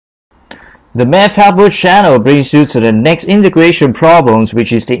The Math Helper channel brings you to the next integration problems,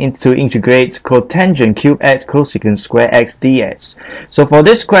 which is to integrate cotangent cube x cosecant square x dx. So for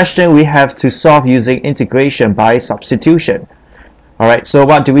this question, we have to solve using integration by substitution. Alright, so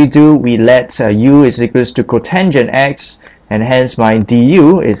what do? We let u is equals to cotangent x, and hence my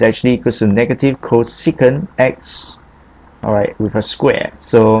du is actually equals to negative cosecant x, alright, with a square.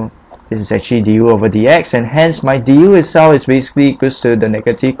 So this is actually du over dx, and hence my du itself is basically equals to the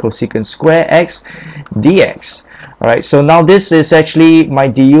negative cosecant square x dx. Alright, so now this is actually my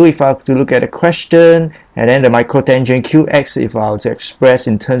du if I have to look at the question, and then my cotangent qx if I were to express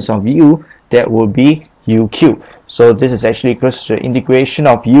in terms of u, that would be u cube. So this is actually equals to the integration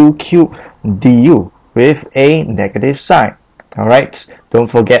of u cube du with a negative sign. Alright, don't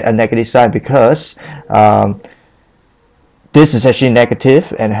forget a negative sign because this is actually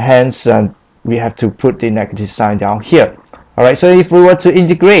negative, and hence we have to put the negative sign down here. Alright, so if we were to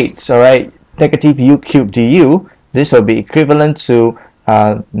integrate, alright, negative u cube du, this will be equivalent to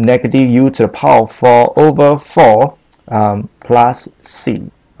negative u to the power of 4 over 4 plus c.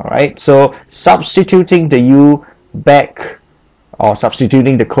 Alright, so substituting the u back, or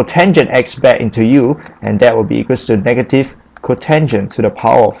substituting the cotangent x back into u, and that will be equals to negative cotangent to the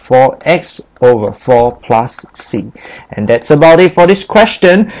power of 4x over 4 plus c. And that's about it for this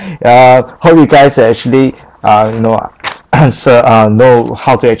question. Hope you guys actually know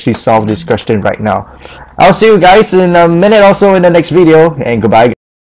how to actually solve this question right now. I'll see you guys in a minute or so in the next video, and goodbye.